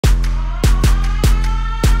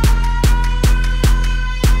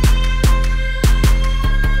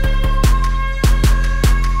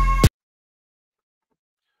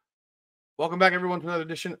Welcome back, everyone, to another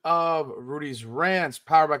edition of Rudy's Rants,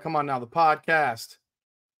 powered by Come On Now, the podcast.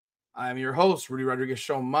 I'm your host, Rudy Rodriguez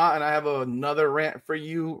Shoma, and I have another rant for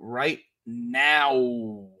you right now.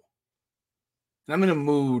 And I'm in a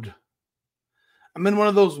mood. I'm in one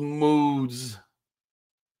of those moods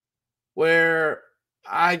where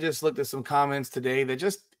I just looked at some comments today that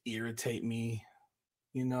just irritate me.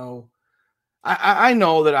 You know, I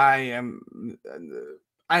know that I'm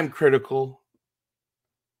critical.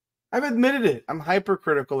 I've admitted it. I'm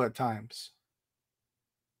hypercritical at times.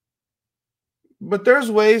 But there's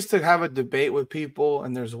ways to have a debate with people,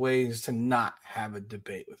 and there's ways to not have a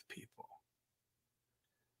debate with people.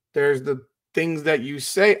 There's the things that you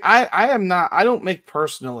say. I don't make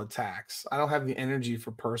personal attacks. I don't have the energy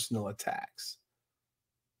for personal attacks.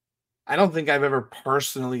 I don't think I've ever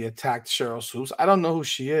personally attacked Cheryl Swoops. I don't know who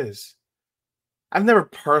she is. I've never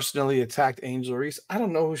personally attacked Angel Reese. I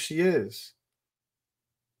don't know who she is.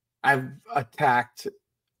 I've attacked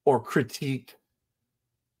or critiqued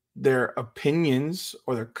their opinions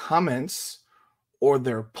or their comments or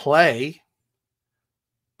their play.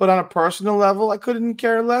 But on a personal level, I couldn't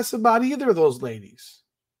care less about either of those ladies.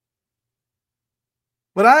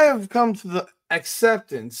 But I have come to the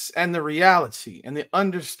acceptance and the reality and the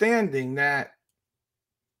understanding that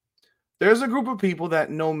there's a group of people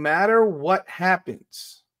that no matter what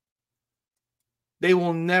happens, they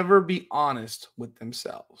will never be honest with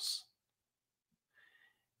themselves.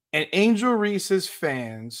 And Angel Reese's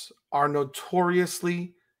fans are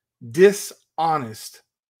notoriously dishonest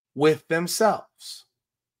with themselves.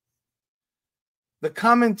 The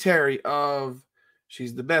commentary of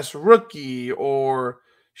she's the best rookie, or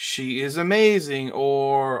she is amazing,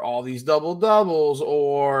 or all these double doubles,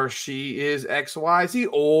 or she is XYZ,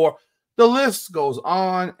 or the list goes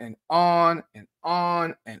on and on and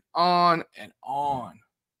on and on and on.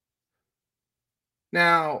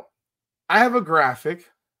 Now, I have a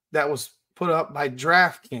graphic that was put up by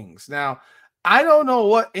DraftKings. Now, I don't know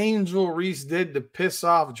what Angel Reese did to piss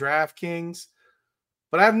off DraftKings,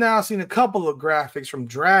 but I've now seen a couple of graphics from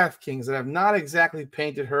DraftKings that have not exactly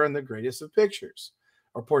painted her in the greatest of pictures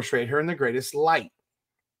or portrayed her in the greatest light.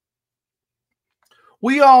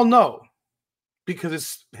 We all know, because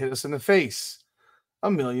it's hit us in the face a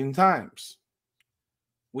million times.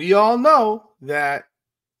 We all know that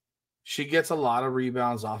she gets a lot of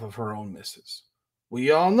rebounds off of her own misses.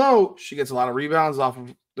 We all know she gets a lot of rebounds off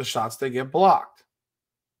of the shots that get blocked.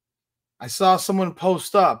 I saw someone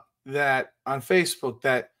post up that on Facebook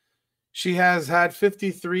that she has had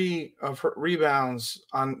 53 of her rebounds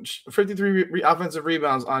on 53 offensive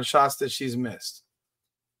rebounds on shots that she's missed.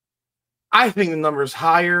 I think the number is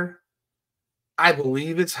higher. I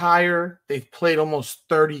believe it's higher. They've played almost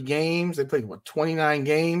 30 games. They played, 29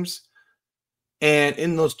 games? And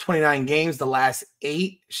in those 29 games, the last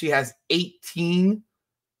 8, she has 18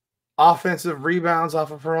 offensive rebounds off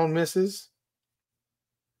of her own misses.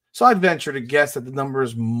 So I'd venture to guess that the number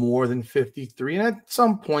is more than 53. And at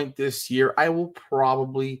some point this year, I will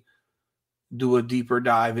probably do a deeper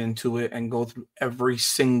dive into it and go through every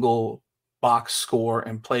single box score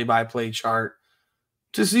and play-by-play chart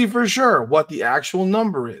to see for sure what the actual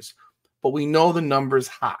number is. But we know the number is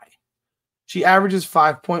high. She averages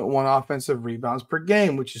 5.1 offensive rebounds per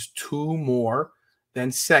game, which is 2 more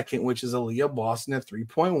than second, which is Aaliyah Boston at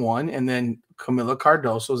 3.1, and then Camila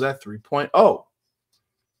Cardoso's at 3.0.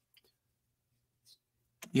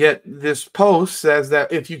 Yet this post says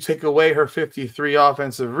that if you take away her 53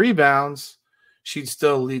 offensive rebounds, she'd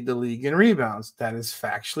still lead the league in rebounds. That is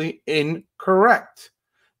factually incorrect.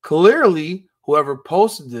 Clearly, whoever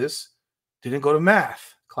posted this didn't go to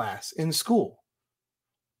math class in school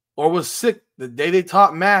or was sick the day they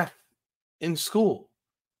taught math in school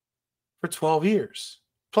for 12 years,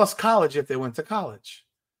 plus college if they went to college.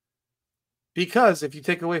 Because if you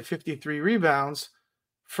take away 53 rebounds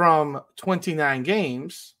from 29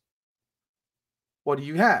 games, what do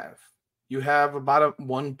you have? You have about a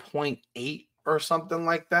 1.8 or something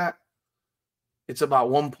like that. It's about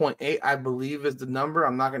 1.8, I believe, is the number.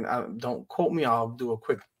 I'm not going to, don't quote me. I'll do a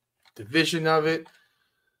quick division of it.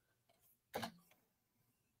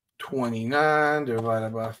 29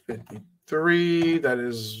 divided by 53. That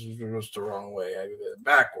is just the wrong way. I did it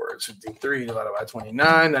backwards. 53 divided by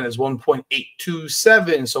 29. That is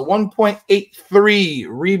 1.827. So 1.83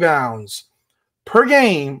 rebounds per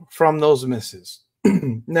game from those misses.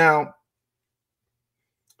 Now,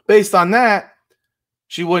 based on that,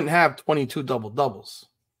 she wouldn't have 22 double-doubles.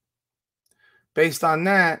 Based on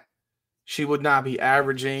that, she would not be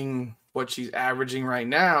averaging what she's averaging right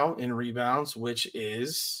now in rebounds, which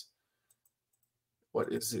is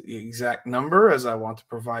What is the exact number? As I want to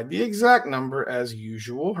provide the exact number as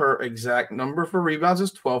usual. Her exact number for rebounds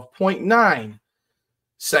is 12.9.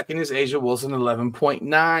 Second is Angel Wilson,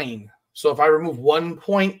 11.9. So if I remove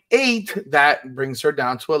 1.8, that brings her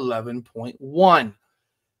down to 11.1.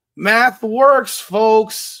 Math works,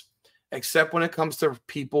 folks, except when it comes to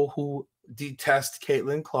people who detest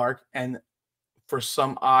Caitlin Clark and for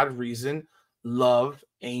some odd reason love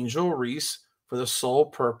Angel Reese for the sole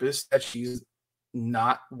purpose that she's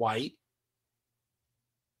not white,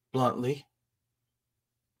 bluntly.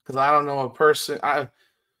 Because I don't know a person,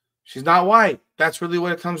 she's not white. That's really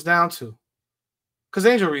what it comes down to. Because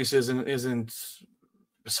Angel Reese isn't,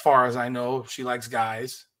 as far as I know, she likes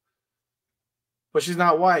guys. But she's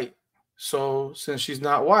not white. So since she's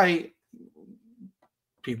not white,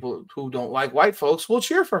 people who don't like white folks will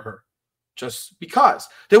cheer for her. Just because.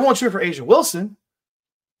 They won't cheer for Angel Wilson.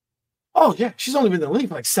 Oh, yeah, she's only been in the league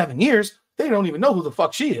for like 7 years. They don't even know who the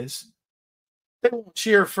fuck she is. They won't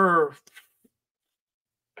cheer for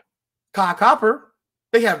Kai Copper.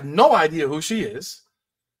 They have no idea who she is.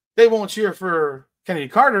 They won't cheer for Kennedy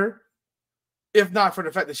Carter, if not for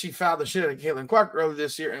the fact that she fouled the shit out of Caitlin Clark earlier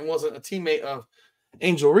this year and wasn't a teammate of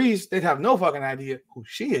Angel Reese. They'd have no fucking idea who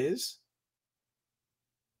she is.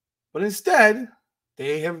 But instead,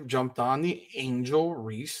 they have jumped on the Angel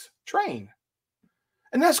Reese train.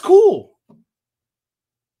 And that's cool.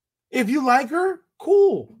 If you like her,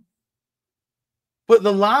 cool. But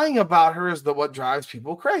the lying about her is what drives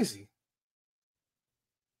people crazy.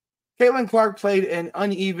 Caitlin Clark played an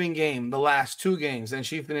uneven game the last 2 games, and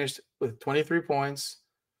she finished with 23 points,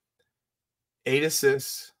 8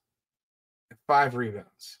 assists, and 5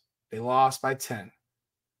 rebounds. They lost by 10.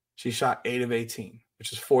 She shot 8 of 18,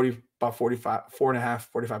 which is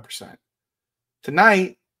 45%.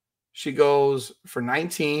 Tonight, she goes for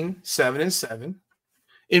 19, 7 and 7.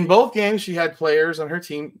 In both games, she had players on her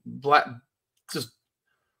team just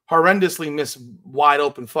horrendously miss wide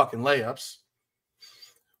open fucking layups,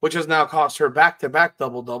 which has now cost her back-to-back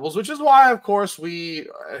double-doubles, which is why, of course, we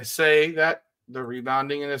say that the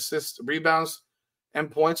rebounding and rebounds and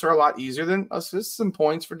points are a lot easier than assists and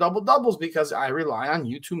points for double-doubles because I rely on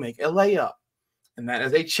you to make a layup. And that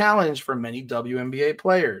is a challenge for many WNBA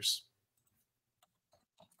players.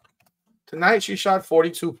 Tonight, she shot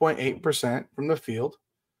 42.8% from the field.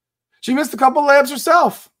 She missed a couple layups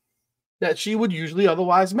herself that she would usually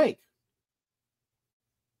otherwise make.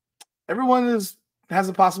 Everyone has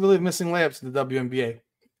the possibility of missing layups in the WNBA.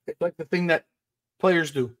 It's like the thing that players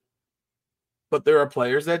do. But there are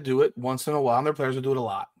players that do it once in a while, and there are players that do it a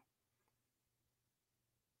lot.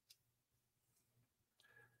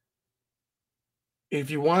 If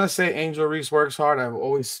you want to say Angel Reese works hard, I've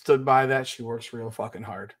always stood by that. She works real fucking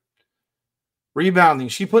hard. Rebounding.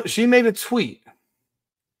 She made a tweet.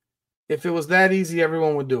 If it was that easy,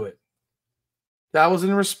 everyone would do it. That was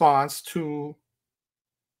in response to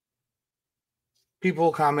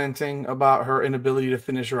people commenting about her inability to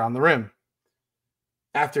finish around the rim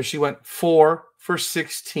after she went 4 for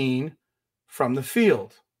 16 from the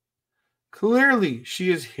field. Clearly,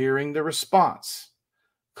 she is hearing the response.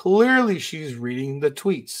 Clearly, she's reading the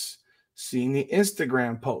tweets, seeing the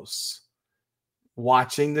Instagram posts,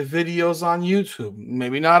 watching the videos on YouTube.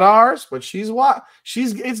 Maybe not ours, but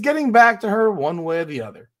it's getting back to her one way or the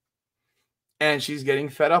other. And she's getting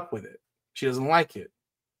fed up with it. She doesn't like it.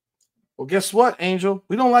 Well, guess what, Angel?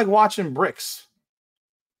 We don't like watching bricks.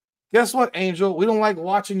 Guess what, Angel? We don't like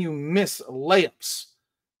watching you miss layups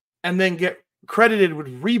and then get credited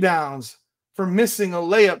with rebounds for missing a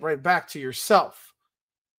layup right back to yourself.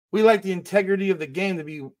 We like the integrity of the game to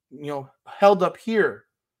be, held up here,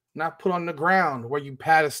 not put on the ground where you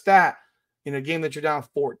pad a stat in a game that you're down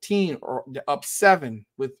 14 or up 7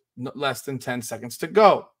 with less than 10 seconds to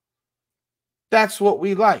go. That's what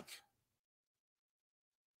we like.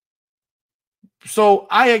 So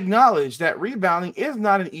I acknowledge that rebounding is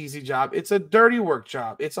not an easy job. It's a dirty work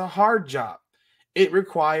job. It's a hard job. It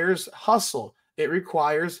requires hustle. It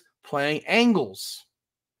requires playing angles.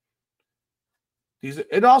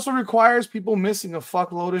 It also requires people missing a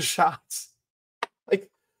fuckload of shots. Like,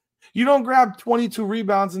 you don't grab 22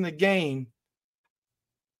 rebounds in the game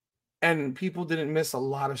and people didn't miss a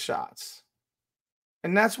lot of shots.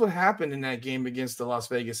 And that's what happened in that game against the Las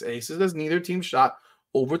Vegas Aces, as neither team shot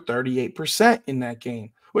over 38% in that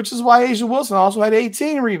game, which is why Angel Wilson also had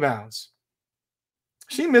 18 rebounds.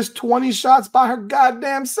 She missed 20 shots by her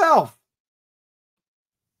goddamn self.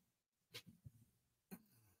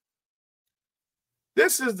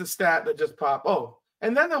 This is the stat that just popped. Oh,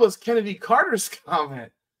 and then there was Kennedy Carter's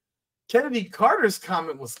comment. Kennedy Carter's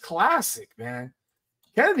comment was classic, man.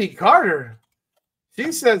 Kennedy Carter,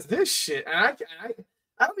 She says this shit, and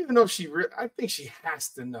I don't even know if I think she has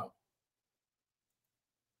to know.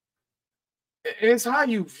 And it's how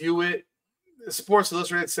you view it. Sports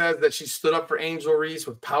Illustrated says that she stood up for Angel Reese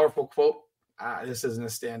with powerful quote. This isn't a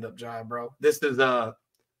stand-up job, bro. This is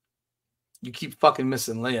you keep fucking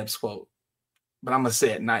missing layups quote. But I'm gonna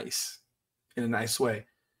say it nice, in a nice way.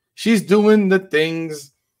 She's doing the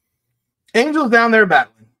things. Angel's down there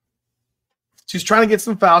battling. She's trying to get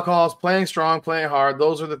some foul calls, playing strong, playing hard.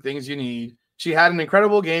 Those are the things you need. She had an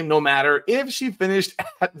incredible game, no matter if she finished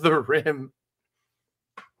at the rim.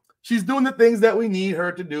 She's doing the things that we need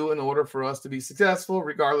her to do in order for us to be successful,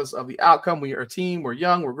 regardless of the outcome. We are a team. We're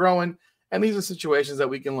young. We're growing. And these are situations that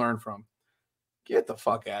we can learn from. Get the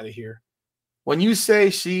fuck out of here. When you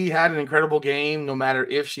say she had an incredible game, no matter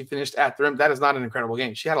if she finished at the rim, that is not an incredible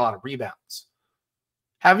game. She had a lot of rebounds.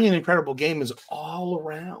 Having an incredible game is all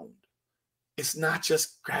around. It's not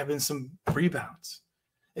just grabbing some rebounds.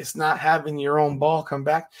 It's not having your own ball come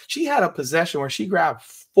back. She had a possession where she grabbed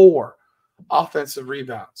 4 offensive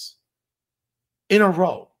rebounds in a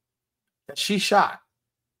row that she shot.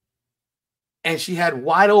 And she had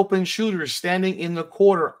wide open shooters standing in the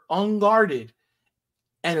quarter unguarded.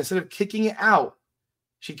 And instead of kicking it out,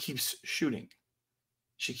 she keeps shooting.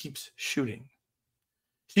 She keeps shooting.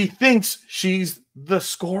 She thinks she's the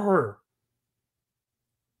scorer.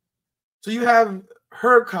 So you have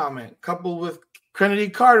her comment coupled with Kennedy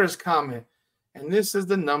Carter's comment. And this is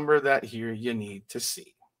the number that here you need to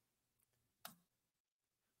see.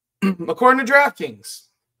 According to DraftKings,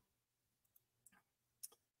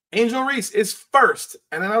 Angel Reese is first.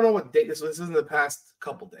 And I don't know what date this was. This is in the past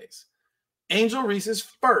couple days. Angel Reese is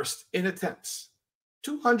first in attempts,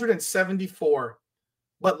 274,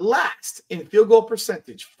 but last in field goal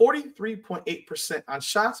percentage, 43.8% on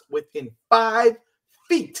shots within 5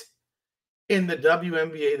 feet in the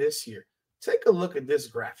WNBA this year. Take a look at this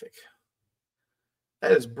graphic.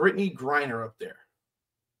 That is Brittany Griner up there.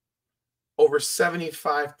 Over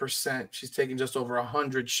 75%. She's taken just over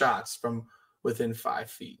 100 shots from within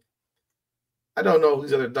 5 feet. I don't know who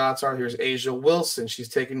these other dots are. Here's Asia Wilson. She's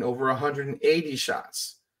taken over 180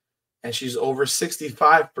 shots. And she's over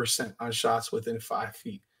 65% on shots within 5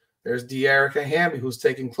 feet. There's De'Arica Hamby, who's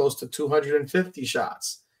taken close to 250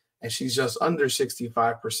 shots. And she's just under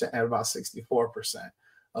 65% at about 64%.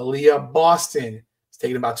 Aaliyah Boston is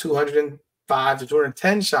taking about 205 to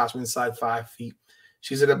 210 shots from inside 5 feet.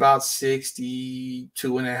 She's at about 62.5,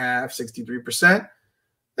 63%.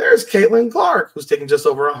 There's Caitlin Clark, who's taking just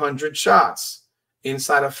over 100 shots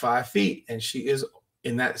inside of 5 feet, and she is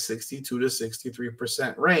in that 62 to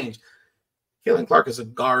 63% range. Caitlin Clark is a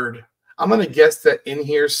guard. I'm going to guess that in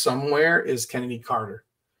here somewhere is Kennedy Carter.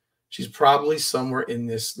 She's probably somewhere in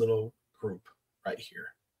this little group right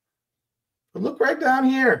here. But look right down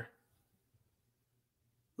here.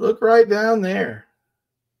 Look right down there.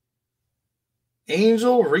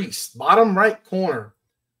 Angel Reese, bottom right corner.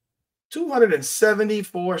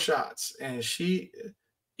 274 shots, and she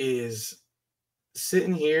is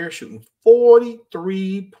sitting here shooting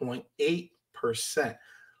 43.8%.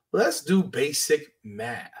 Let's do basic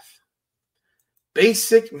math.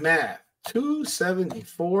 Basic math.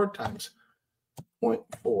 274 times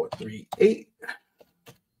 0.438.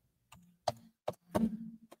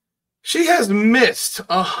 She has missed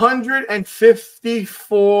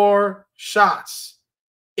 154 shots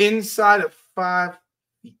inside of 5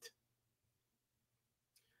 feet.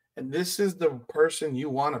 And this is the person you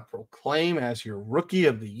want to proclaim as your rookie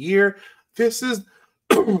of the year. This is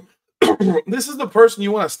this is the person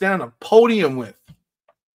you want to stand on a podium with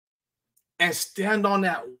and stand on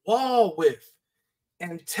that wall with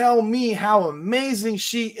and tell me how amazing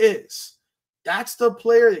she is. That's the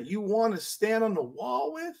player that you want to stand on the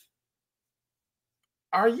wall with?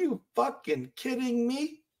 Are you fucking kidding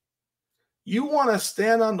me? You want to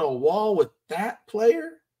stand on the wall with that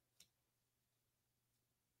player?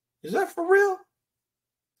 Is that for real?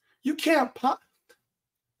 You can't pop.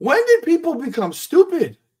 When did people become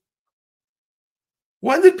stupid?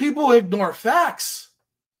 When did people ignore facts?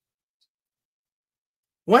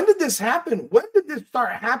 When did this happen? When did this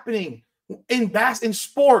start happening in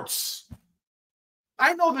sports?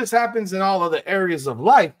 I know this happens in all other areas of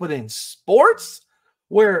life, but in sports,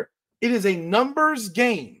 where it is a numbers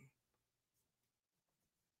game.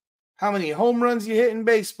 How many home runs you hit in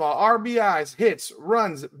baseball, RBIs, hits,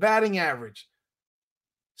 runs, batting average,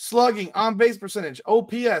 slugging, on-base percentage,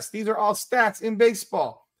 OPS. These are all stats in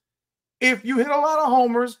baseball. If you hit a lot of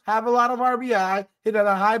homers, have a lot of RBI, hit at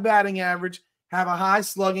a high batting average, have a high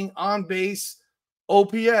slugging, on-base,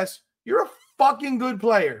 OPS, you're a fucking good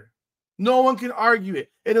player. No one can argue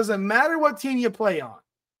it. It doesn't matter what team you play on.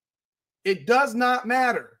 It does not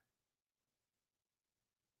matter.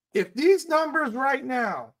 If these numbers right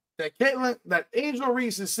now that Angel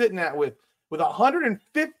Reese is sitting at with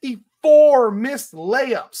 154 missed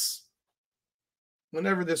layups,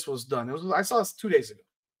 whenever this was done, I saw this 2 days ago.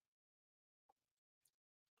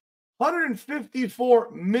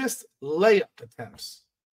 154 missed layup attempts.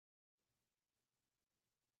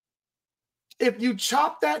 If you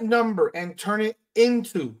chop that number and turn it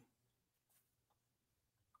into,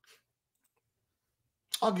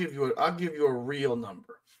 I'll give you a real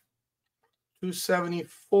number.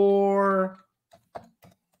 274.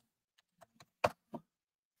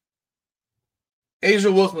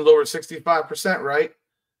 Angel Wilson's over 65%, right?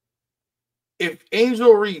 If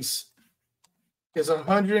Angel Reese is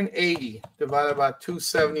 180 divided by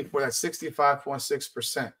 274, that's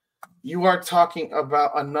 65.6%. You are talking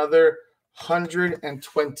about another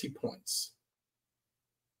 120 points.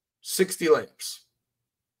 60 layups.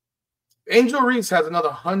 Angel Reese has another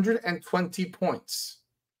 120 points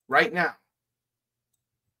right now.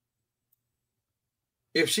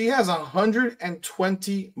 If she has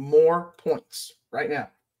 120 more points right now,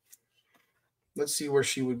 let's see where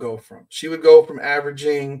she would go from. She would go from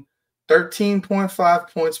averaging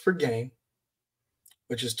 13.5 points per game,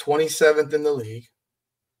 which is 27th in the league,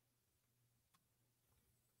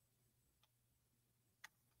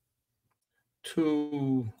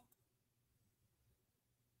 to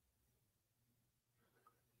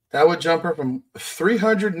that would jump her from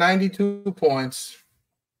 392 points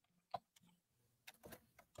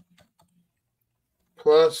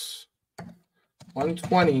plus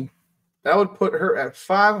 120. That would put her at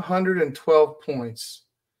 512 points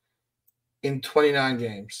in 29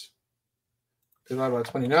 games. Divided by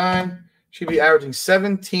 29, she'd be averaging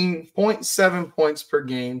 17.7 points per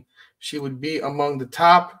game. She would be among the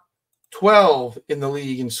top 12 in the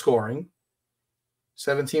league in scoring.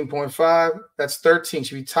 17.5, that's 13.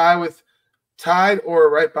 She'd be tied or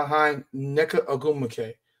right behind Nneka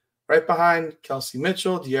Ogwumike, right behind Kelsey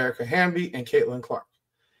Mitchell, De'Arica Hamby, and Caitlin Clark.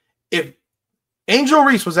 If Angel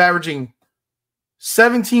Reese was averaging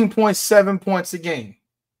 17.7 points a game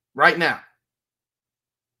right now,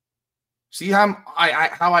 see how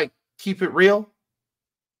I keep it real?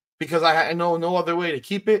 Because I know no other way to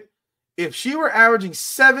keep it. If she were averaging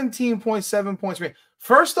 17.7 points per game,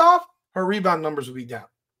 first off, her rebound numbers would be down.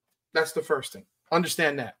 That's the first thing.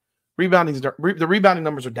 Understand that. The rebounding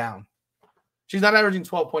numbers are down. She's not averaging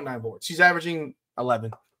 12.9 boards. She's averaging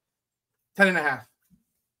 11. 10 and a half.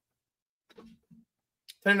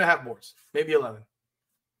 10 and a half boards. Maybe 11.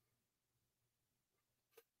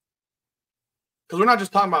 Because we're not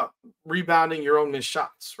just talking about rebounding your own missed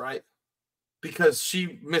shots, right? Because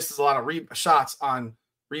she misses a lot of shots on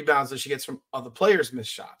rebounds that she gets from other players'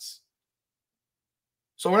 missed shots.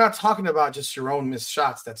 So we're not talking about just your own missed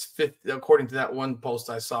shots. That's 50, according to that one post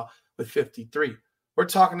I saw with 53. We're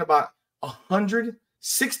talking about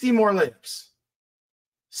 160 more layups,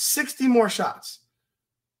 60 more shots.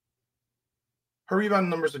 Her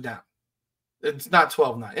rebound numbers are down. It's not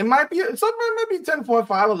 12-9. It might be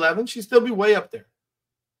 10.5, 11. She'd still be way up there.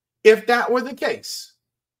 If that were the case,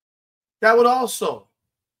 that would also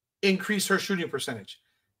increase her shooting percentage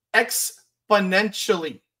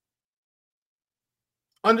exponentially.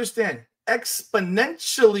 Understand,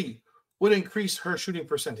 exponentially would increase her shooting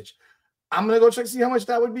percentage. I'm going to go check to see how much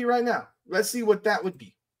that would be right now. Let's see what that would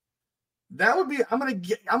be. That would be, I'm going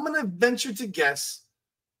to venture to guess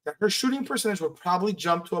that her shooting percentage would probably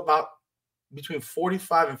jump to about between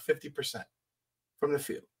 45 and 50% from the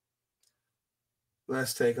field.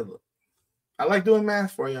 Let's take a look. I like doing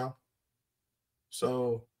math for y'all,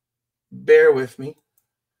 so bear with me.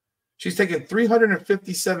 She's taken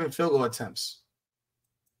 357 field goal attempts.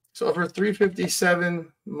 So if her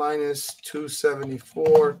 357 minus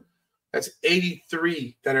 274, that's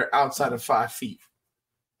 83 that are outside of 5 feet.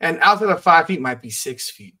 And outside of 5 feet might be 6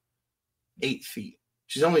 feet, 8 feet.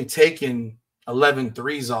 She's only taken 11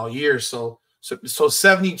 threes all year. So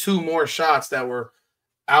 72 more shots that were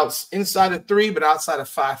inside of 3, but outside of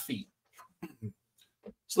 5 feet.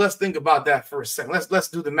 So let's think about that for a second. Let's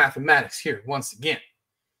do the mathematics here once again.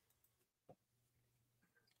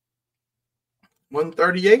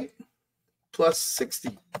 138 plus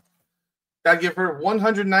 60. That'll give her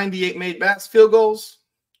 198 made field goals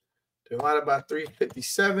divided by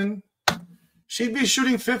 357. She'd be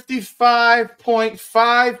shooting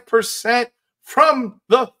 55.5% from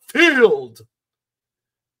the field.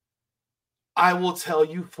 I will tell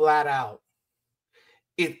you flat out,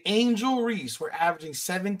 if Angel Reese were averaging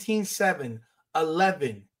 17.7,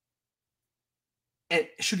 11, and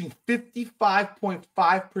shooting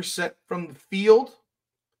 55.5% from the field,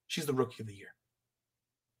 she's the rookie of the year.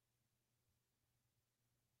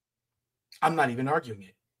 I'm not even arguing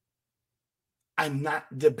it. I'm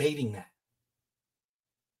not debating that.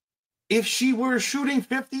 If she were shooting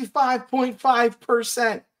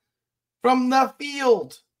 55.5% from the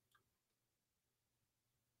field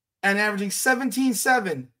and averaging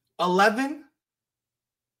 17-7, 11,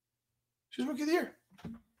 she's rookie of the year.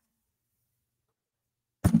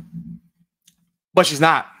 But she's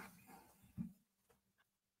not.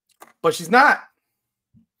 But she's not.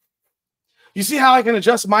 You see how I can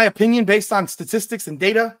adjust my opinion based on statistics and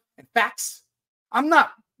data and facts? I'm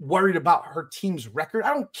not worried about her team's record.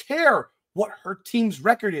 I don't care what her team's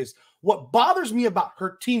record is. What bothers me about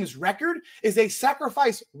her team's record is they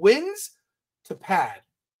sacrifice wins to pad.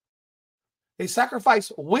 They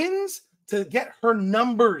sacrifice wins to get her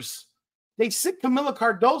numbers. They sit Camila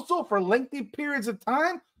Cardoso for lengthy periods of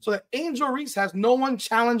time so that Angel Reese has no one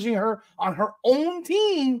challenging her on her own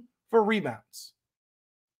team for rebounds.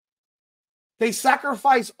 They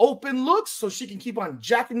sacrifice open looks so she can keep on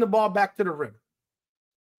jacking the ball back to the rim.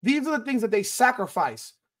 These are the things that they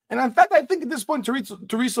sacrifice. And in fact, I think at this point,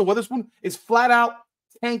 Teresa Witherspoon is flat out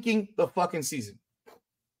tanking the fucking season.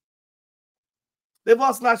 They've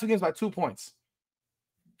lost the last 2 games by 2 points.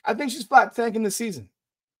 I think she's flat tanking the season.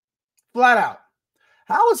 Flat out.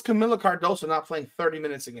 How is Camila Cardoso not playing 30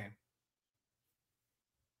 minutes a game?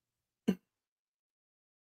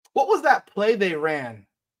 What was that play they ran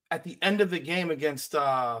at the end of the game against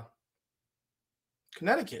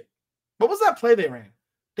Connecticut? What was that play they ran?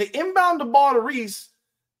 They inbound the ball to Reese.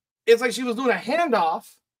 It's like she was doing a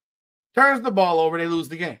handoff, turns the ball over, they lose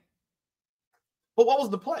the game. But what was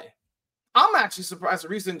the play? I'm actually surprised that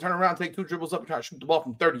Reese didn't turn around, take 2 dribbles up, and try to shoot the ball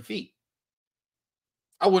from 30 feet.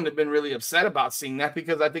 I wouldn't have been really upset about seeing that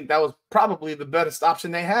because I think that was probably the best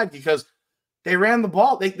option they had because they ran the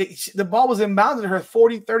ball. The ball was inbounded to her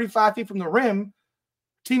 40, 35 feet from the rim.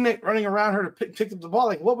 Teammate running around her to pick up the ball.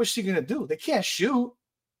 Like, what was she going to do? They can't shoot.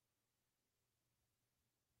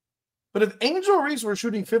 But if Angel Reese were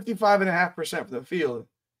shooting 55.5% from the field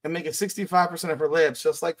and making 65% of her layups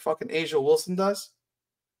just like fucking Asia Wilson does,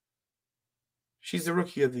 she's the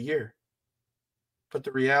rookie of the year. But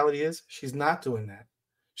the reality is she's not doing that.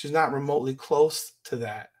 She's not remotely close to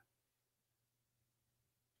that.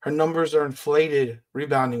 Her numbers are inflated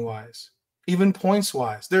rebounding-wise. Even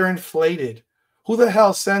points-wise. They're inflated. Who the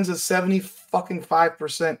hell sends a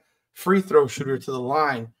 75% free throw shooter to the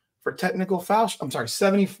line for technical foul shots? I'm sorry,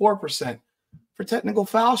 74% for technical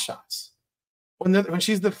foul shots. When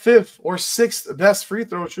she's the 5th or 6th best free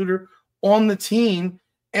throw shooter on the team,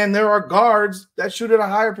 and there are guards that shoot at a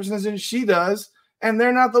higher percentage than she does, and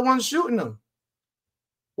they're not the ones shooting them.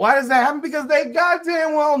 Why does that happen? Because they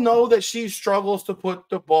goddamn well know that she struggles to put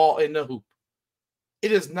the ball in the hoop.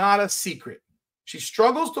 It is not a secret. She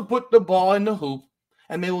struggles to put the ball in the hoop,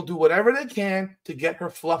 and they will do whatever they can to get her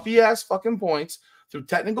fluffy-ass fucking points through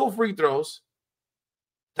technical free throws,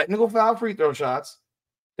 technical foul free throw shots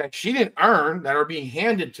that she didn't earn that are being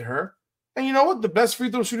handed to her. And you know what? The best free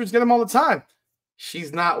throw shooters get them all the time.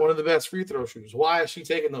 She's not one of the best free throw shooters. Why is she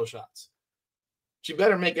taking those shots? She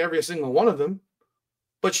better make every single one of them,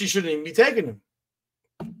 but she shouldn't even be taking them.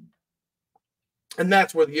 And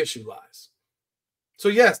that's where the issue lies. So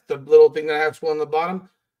yes, the little thing that I have on the bottom,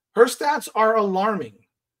 her stats are alarming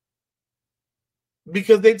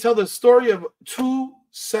because they tell the story of 2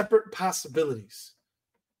 separate possibilities.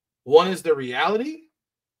 One is the reality,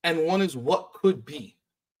 and one is what could be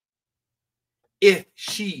if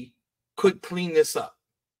she could clean this up.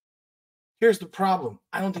 Here's the problem.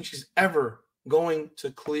 I don't think she's ever going to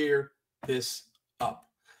clear this up.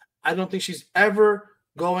 I don't think she's ever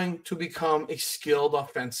going to become a skilled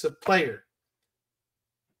offensive player.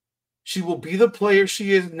 She will be the player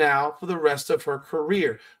she is now for the rest of her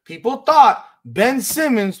career. People thought Ben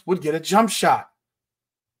Simmons would get a jump shot.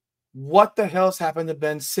 What the hell's happened to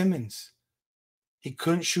Ben Simmons? He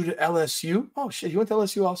couldn't shoot at LSU? Oh, shit, he went to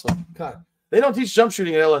LSU also. God. They don't teach jump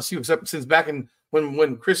shooting at LSU except since back in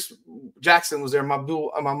when Chris Jackson was there,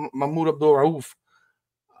 Mahmoud Abdul-Rauf.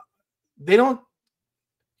 They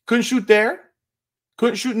couldn't shoot there,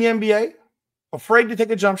 couldn't shoot in the NBA, afraid to take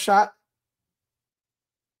a jump shot.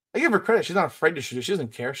 I give her credit. She's not afraid to shoot it. She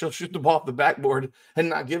doesn't care. She'll shoot the ball off the backboard and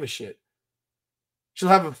not give a shit. She'll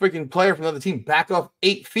have a freaking player from another team back off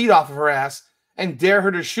 8 feet off of her ass and dare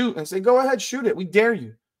her to shoot and say, go ahead, shoot it. We dare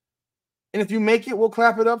you. And if you make it, we'll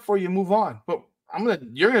clap it up for you and move on. But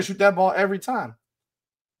you're going to shoot that ball every time.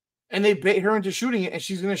 And they bait her into shooting it, and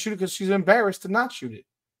she's going to shoot it because she's embarrassed to not shoot it.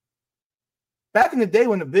 Back in the day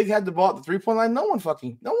when the big had the ball at the three-point line, no one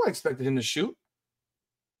expected him to shoot.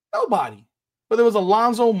 Nobody. Whether it was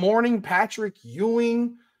Alonzo Mourning, Patrick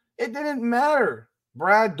Ewing, it didn't matter.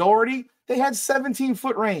 Brad Daugherty, they had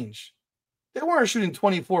 17-foot range. They weren't shooting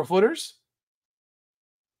 24-footers.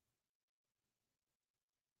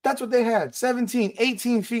 That's what they had, 17,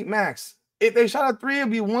 18 feet max. If they shot a three,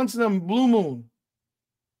 it'd be once in a blue moon.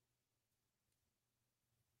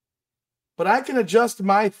 But I can adjust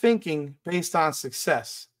my thinking based on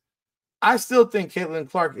success. I still think Caitlin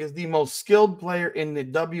Clark is the most skilled player in the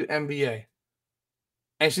WNBA.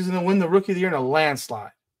 And she's going to win the Rookie of the Year in a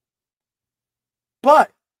landslide.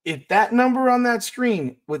 But if that number on that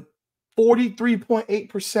screen with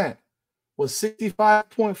 43.8% was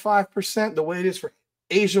 65.5% the way it is for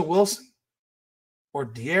Asia Wilson or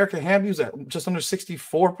De'Erica Hamby, who's at just under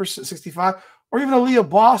 64%, 65, or even Aaliyah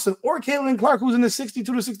Boston or Caitlin Clark, who's in the 62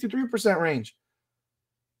 to 63% range.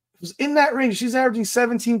 Who's in that range, she's averaging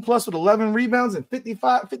 17 plus with 11 rebounds and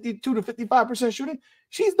 52 to 55% shooting.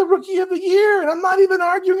 She's the Rookie of the Year, and I'm not even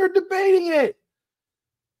arguing or debating it.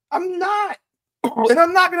 I'm not. And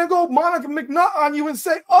I'm not going to go Monica McNutt on you and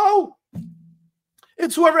say, oh,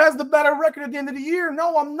 it's whoever has the better record at the end of the year.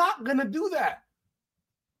 No, I'm not going to do that.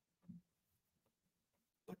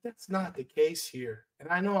 But that's not the case here. And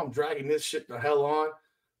I know I'm dragging this shit the hell on,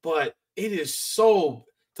 but it is so,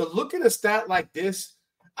 to look at a stat like this,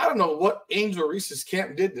 I don't know what Angel Reese's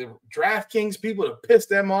camp did to DraftKings people to piss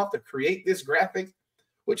them off to create this graphic,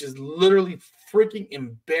 which is literally freaking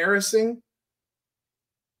embarrassing.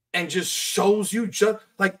 And just shows you just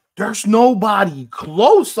like there's nobody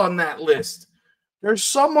close on that list. There's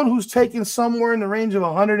someone who's taken somewhere in the range of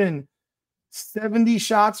 170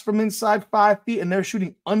 shots from inside 5 feet, and they're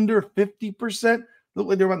shooting under 50%. Look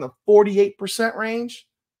like they're around the 48% range.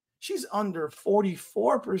 She's under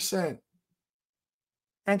 44%.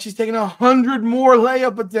 And she's taking 100 more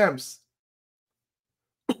layup attempts.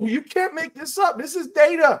 You can't make this up. This is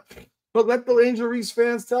data. But let the Angel Reese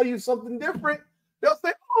fans tell you something different. They'll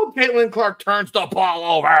say, oh, Caitlin Clark turns the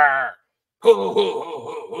ball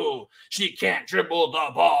over. She can't dribble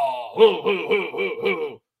the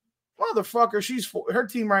ball. Motherfucker, her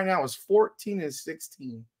team right now is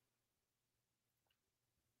 14-16.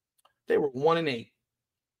 They were 1-8.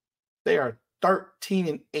 They are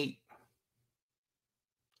 13-8.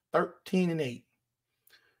 13-8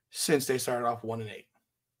 since they started off 1-8.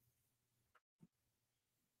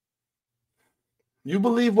 You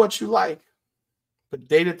believe what you like. But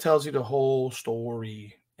data tells you the whole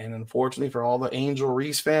story. And unfortunately for all the Angel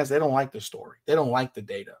Reese fans, they don't like the story. They don't like the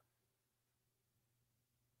data.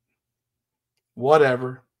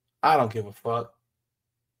 Whatever. I don't give a fuck.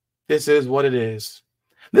 This is what it is.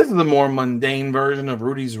 This is the more mundane version of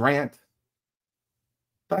Rudy's rant.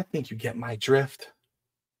 But I think you get my drift.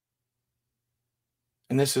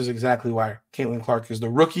 And this is exactly why Caitlin Clark is the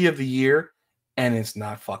Rookie of the Year. And it's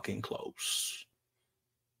not fucking close.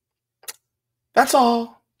 That's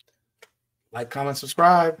all. Like, comment,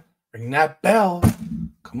 subscribe. Ring that bell.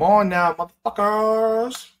 Come on now,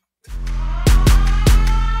 motherfuckers.